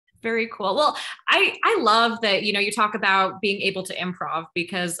Very cool. Well, I love that, you talk about being able to improv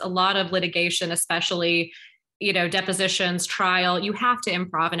because a lot of litigation, especially, depositions, trial, you have to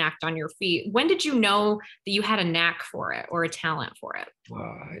improv and act on your feet. When did you know that you had a knack for it or a talent for it?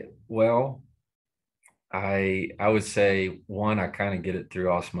 Well, I would say one, I kind of get it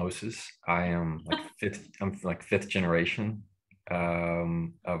through osmosis. I'm like fifth generation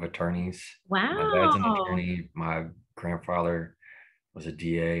of attorneys. My dad's an Wow. attorney. My grandfather was a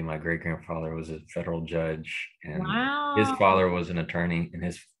DA. My great grandfather was a federal judge, and his Wow. father was an attorney, and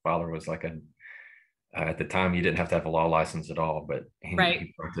his father was like at the time you didn't have to have a law license at all, but Right.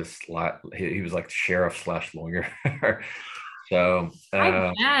 he practiced law. He was like sheriff slash lawyer. So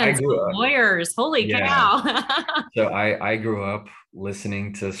I've I been some grew up, lawyers. Holy yeah. cow. So I grew up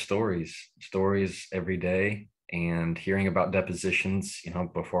listening to stories every day and hearing about depositions,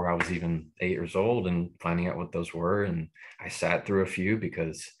 before I was even 8 years old and finding out what those were. And I sat through a few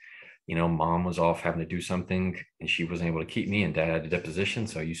because, mom was off having to do something and she wasn't able to keep me, and dad had a deposition.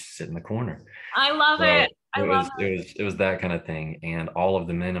 So I used to sit in the corner. I love So it. I love it was that kind of thing. And all of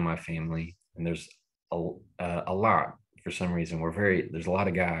the men in my family, and there's a lot for some reason. There's a lot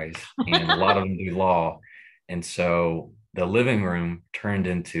of guys and a lot it. of them do law. And so the living room turned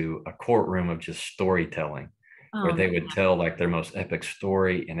into a courtroom of just storytelling where Oh, they would tell like their most epic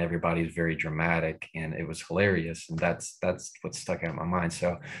story and everybody's very dramatic and it was hilarious. And that's what stuck out in my mind.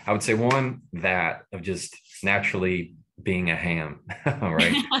 So I would say one, that of just naturally being a ham,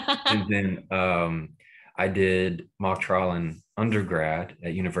 right? And man. then I did mock trial in undergrad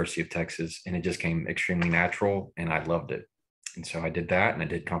at University of Texas, and it just came extremely natural, and I loved it. And so I did that, and I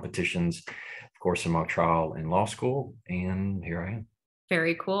did competitions, of course, in mock trial in law school, and here I am.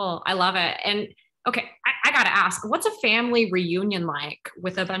 Very cool. I love it. And okay, I gotta ask, what's a family reunion like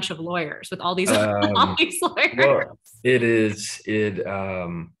with a bunch of lawyers, with all these all Um, these lawyers? well, it is it.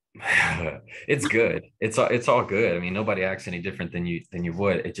 It's good. It's all good. I mean, nobody acts any different than you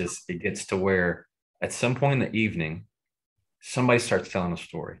would. It gets to where at some point in the evening, somebody starts telling a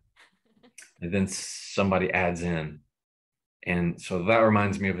story, and then somebody adds in. And so that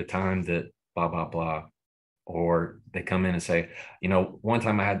reminds me of a time that blah, blah, blah. Or they come in and say, one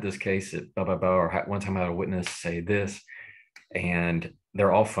time I had this case at blah, blah, blah, or one time I had a witness say this. And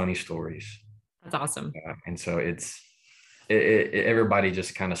they're all funny stories. That's awesome. And so everybody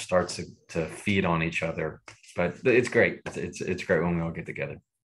just kind of starts to feed on each other. But it's great. It's great when we all get together.